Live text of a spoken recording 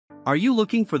Are you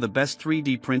looking for the best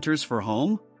 3D printers for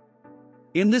home?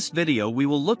 In this video we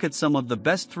will look at some of the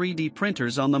best 3D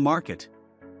printers on the market.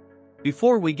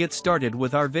 Before we get started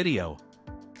with our video,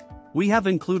 we have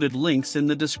included links in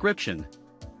the description.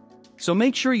 So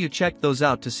make sure you check those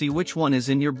out to see which one is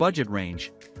in your budget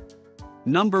range.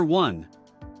 Number 1.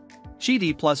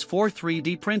 QIDI Plus 4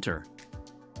 3D Printer.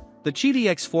 The QIDI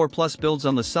X4 Plus builds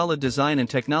on the solid design and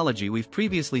technology we've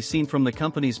previously seen from the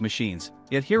company's machines,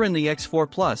 yet here in the X4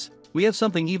 Plus, we have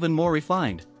something even more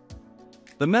refined.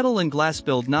 The metal and glass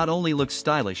build not only looks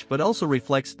stylish but also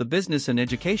reflects the business and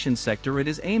education sector it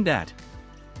is aimed at.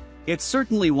 It's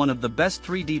certainly one of the best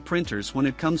 3D printers when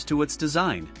it comes to its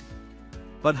design.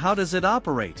 But how does it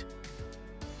operate?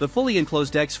 The fully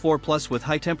enclosed X4 Plus with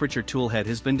high-temperature toolhead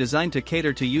has been designed to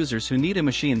cater to users who need a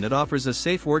machine that offers a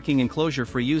safe working enclosure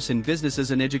for use in businesses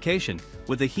and education,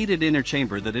 with a heated inner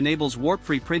chamber that enables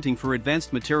warp-free printing for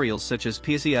advanced materials such as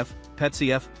PCF,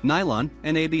 PETCF, nylon,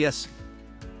 and ABS.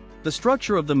 The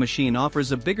structure of the machine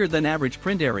offers a bigger-than-average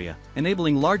print area,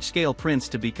 enabling large-scale prints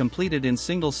to be completed in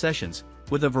single sessions,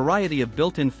 with a variety of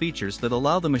built-in features that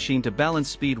allow the machine to balance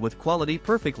speed with quality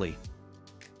perfectly.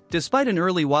 Despite an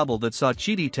early wobble that saw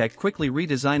QIDI Tech quickly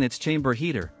redesign its chamber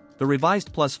heater, the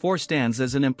revised Plus 4 stands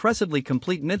as an impressively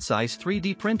complete midsize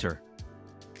 3D printer.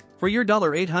 For your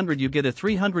 $800 you get a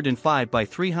 305 by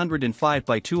 305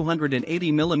 by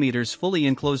 280 mm fully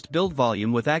enclosed build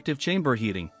volume with active chamber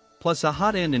heating, plus a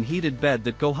hot end and heated bed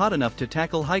that go hot enough to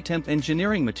tackle high-temp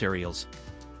engineering materials.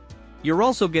 You're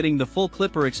also getting the full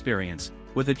clipper experience,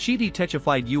 with a QIDI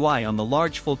Techified UI on the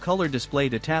large full-color display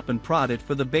to tap and prod it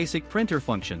for the basic printer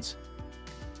functions.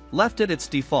 Left at its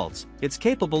defaults, it's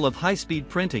capable of high-speed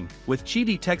printing, with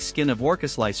QIDI Tech's skin of Orca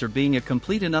Slicer being a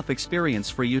complete enough experience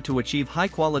for you to achieve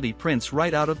high-quality prints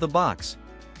right out of the box.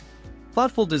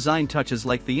 Thoughtful design touches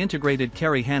like the integrated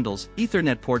carry handles,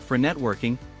 Ethernet port for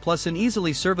networking, plus an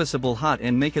easily serviceable hot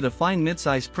end make it a fine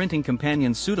mid-size printing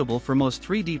companion suitable for most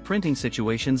 3D printing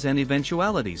situations and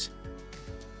eventualities.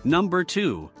 Number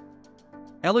 2.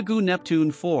 ELEGOO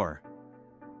Neptune 4.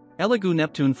 ELEGOO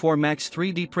Neptune 4 Max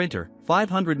 3D Printer,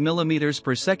 500 mm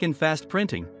per second fast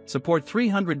printing, support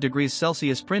 300 degrees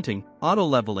Celsius printing, auto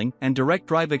leveling, and direct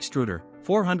drive extruder,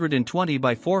 420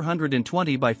 by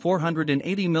 420 by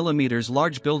 480 mm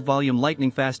large build volume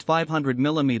lightning fast 500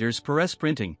 mm per s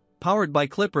printing, powered by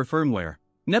Clipper firmware.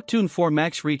 Neptune 4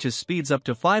 Max reaches speeds up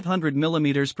to 500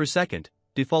 mm per second,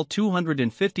 default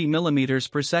 250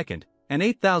 mm per second, and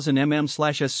 8000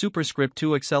 mm/s superscript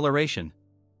 2 acceleration.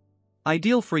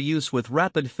 Ideal for use with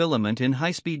rapid filament in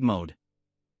high-speed mode.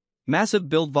 Massive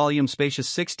build volume,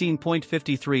 spacious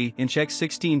 16.53 inch x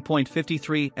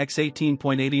 16.53 x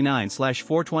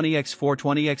 18.89/420 x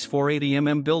 420 x 480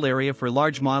 mm build area for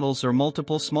large models or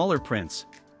multiple smaller prints.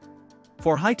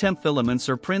 For high-temp filaments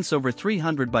or prints over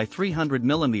 300 by 300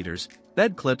 mm,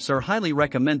 bed clips are highly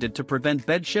recommended to prevent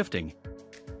bed shifting.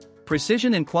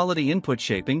 Precision and quality input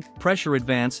shaping, pressure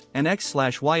advance, and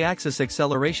X/Y axis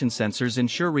acceleration sensors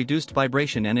ensure reduced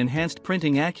vibration and enhanced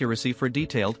printing accuracy for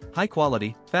detailed,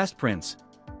 high-quality, fast prints.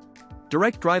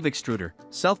 Direct drive extruder.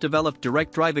 Self-developed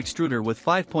direct drive extruder with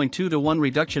 5.2:1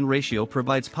 reduction ratio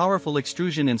provides powerful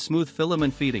extrusion and smooth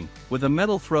filament feeding, with a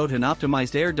metal throat and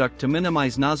optimized air duct to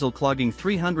minimize nozzle clogging.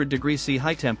 300°C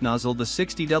high-temp nozzle. The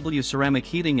 60W ceramic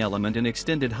heating element and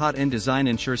extended hot end design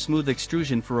ensure smooth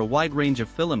extrusion for a wide range of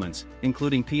filaments,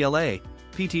 including PLA,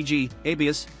 PTG,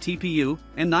 ABS, TPU,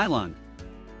 and nylon.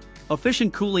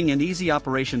 Efficient cooling and easy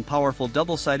operation. Powerful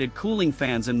double-sided cooling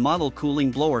fans and model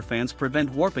cooling blower fans prevent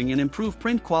warping and improve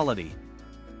print quality.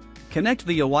 Connect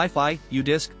via Wi-Fi,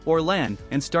 UDisc, or LAN,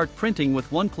 and start printing with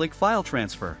one-click file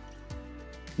transfer.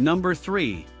 Number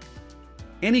 3.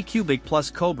 Anycubic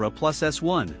Plus Cobra Plus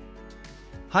S1.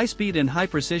 High speed and high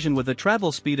precision with a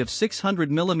travel speed of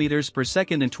 600 mm per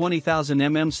second and 20,000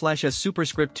 mm/s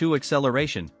superscript 2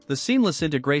 acceleration, the seamless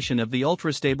integration of the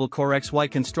ultra-stable Core XY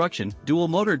construction, dual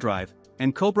motor drive,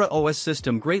 and Cobra OS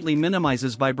system greatly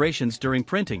minimizes vibrations during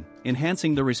printing,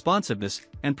 enhancing the responsiveness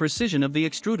and precision of the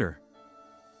extruder.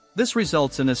 This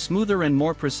results in a smoother and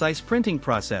more precise printing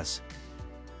process.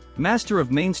 Master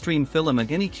of mainstream filament.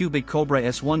 Anycubic Cobra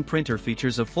S1 printer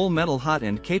features a full metal hot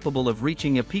end capable of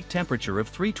reaching a peak temperature of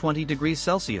 320 degrees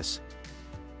Celsius.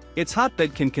 Its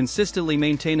hotbed can consistently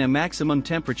maintain a maximum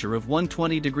temperature of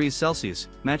 120 degrees Celsius,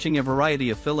 matching a variety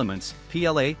of filaments,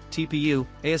 PLA, TPU,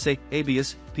 ASA,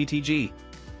 ABS, PTG.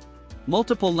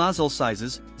 Multiple nozzle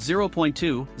sizes,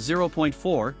 0.2,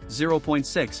 0.4,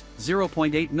 0.6,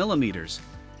 0.8 mm.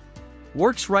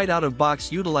 Works right out of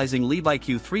box. Utilizing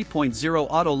LeviQ 3.0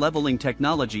 auto leveling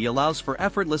technology allows for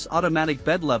effortless automatic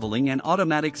bed leveling and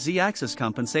automatic Z-axis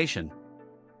compensation.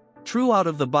 True out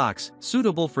of the box,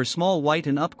 suitable for small white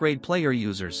and upgrade player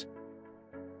users.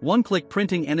 One-click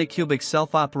printing. Anycubic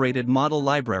self-operated model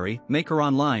library, Maker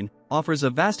Online, offers a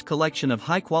vast collection of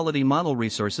high-quality model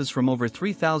resources from over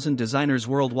 3,000 designers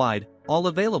worldwide, all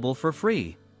available for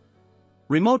free.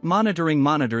 Remote monitoring.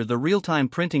 Monitor the real-time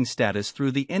printing status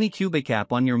through the Anycubic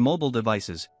app on your mobile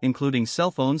devices, including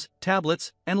cell phones,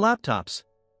 tablets, and laptops.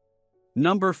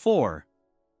 Number 4.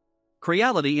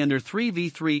 Creality Ender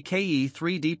 3v3 KE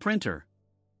 3D Printer.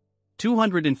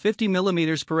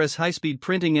 250mm per s high-speed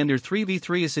printing. Ender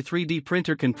 3v3 is a 3D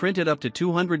printer can print at up to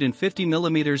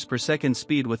 250mm per second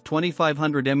speed with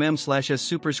 2500 mm/s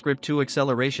superscript 2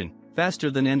 acceleration, faster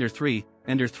than Ender 3,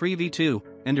 Ender 3v2,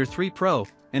 Ender 3 Pro,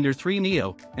 Ender 3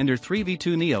 Neo, Ender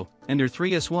 3v2 Neo, Ender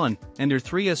 3S1, Ender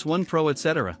 3S1 Pro,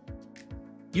 etc.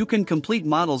 You can complete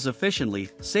models efficiently,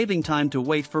 saving time to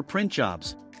wait for print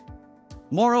jobs.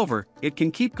 Moreover, it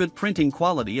can keep good printing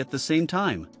quality at the same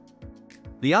time.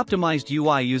 The optimized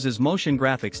UI uses motion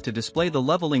graphics to display the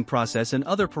leveling process and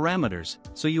other parameters,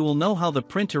 so you will know how the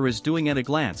printer is doing at a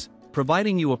glance,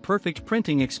 providing you a perfect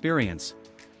printing experience.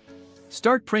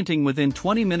 Start printing within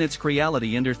 20 minutes.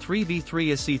 Creality Ender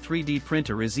 3v3 SC 3D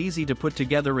printer is easy to put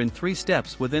together in 3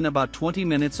 steps within about 20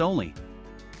 minutes only.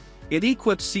 It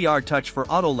equips CR Touch for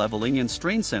auto leveling and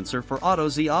strain sensor for auto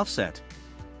Z offset.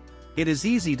 It is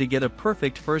easy to get a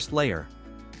perfect first layer.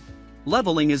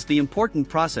 Leveling is the important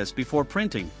process before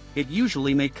printing. It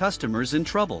usually makes customers in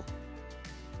trouble.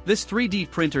 This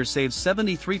 3D printer saves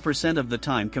 73% of the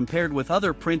time compared with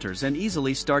other printers and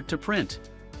easily start to print,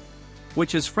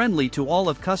 which is friendly to all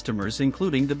of customers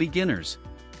including the beginners.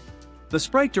 The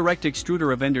Sprite Direct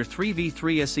Extruder of Ender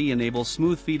 3v3 SE enables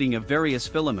smooth feeding of various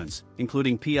filaments,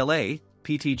 including PLA,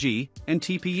 PTG, and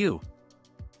TPU.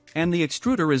 And the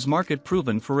extruder is market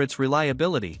proven for its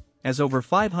reliability, as over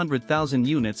 500,000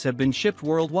 units have been shipped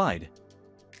worldwide.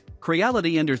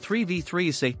 Creality Ender 3v3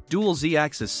 is a dual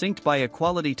Z-axis synced by a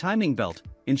quality timing belt,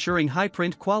 ensuring high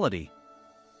print quality.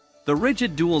 The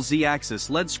rigid dual Z-axis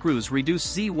lead screws reduce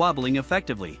Z wobbling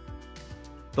effectively.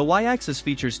 The Y-axis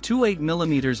features two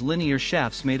 8mm linear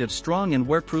shafts made of strong and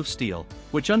wear-proof steel,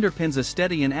 which underpins a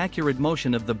steady and accurate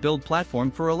motion of the build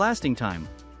platform for a lasting time.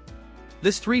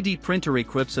 This 3D printer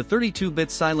equips a 32-bit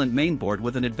silent mainboard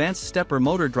with an advanced stepper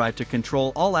motor drive to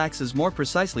control all axes more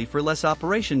precisely for less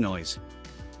operation noise.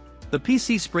 The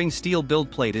PC spring steel build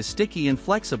plate is sticky and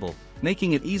flexible,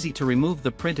 making it easy to remove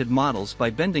the printed models by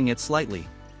bending it slightly.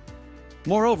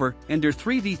 Moreover, Ender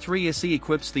 3v3 SE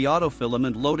equips the auto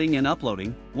filament loading and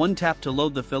uploading, one tap to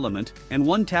load the filament, and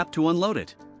one tap to unload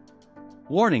it.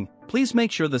 Warning: please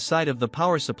make sure the side of the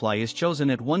power supply is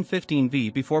chosen at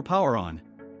 115V before power on.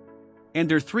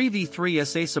 Ender 3v3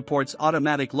 SA supports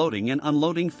automatic loading and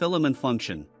unloading filament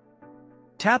function.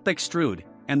 Tap extrude,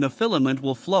 and the filament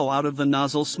will flow out of the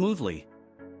nozzle smoothly.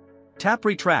 Tap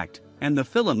retract, and the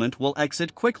filament will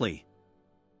exit quickly.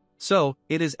 So,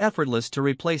 it is effortless to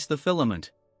replace the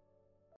filament.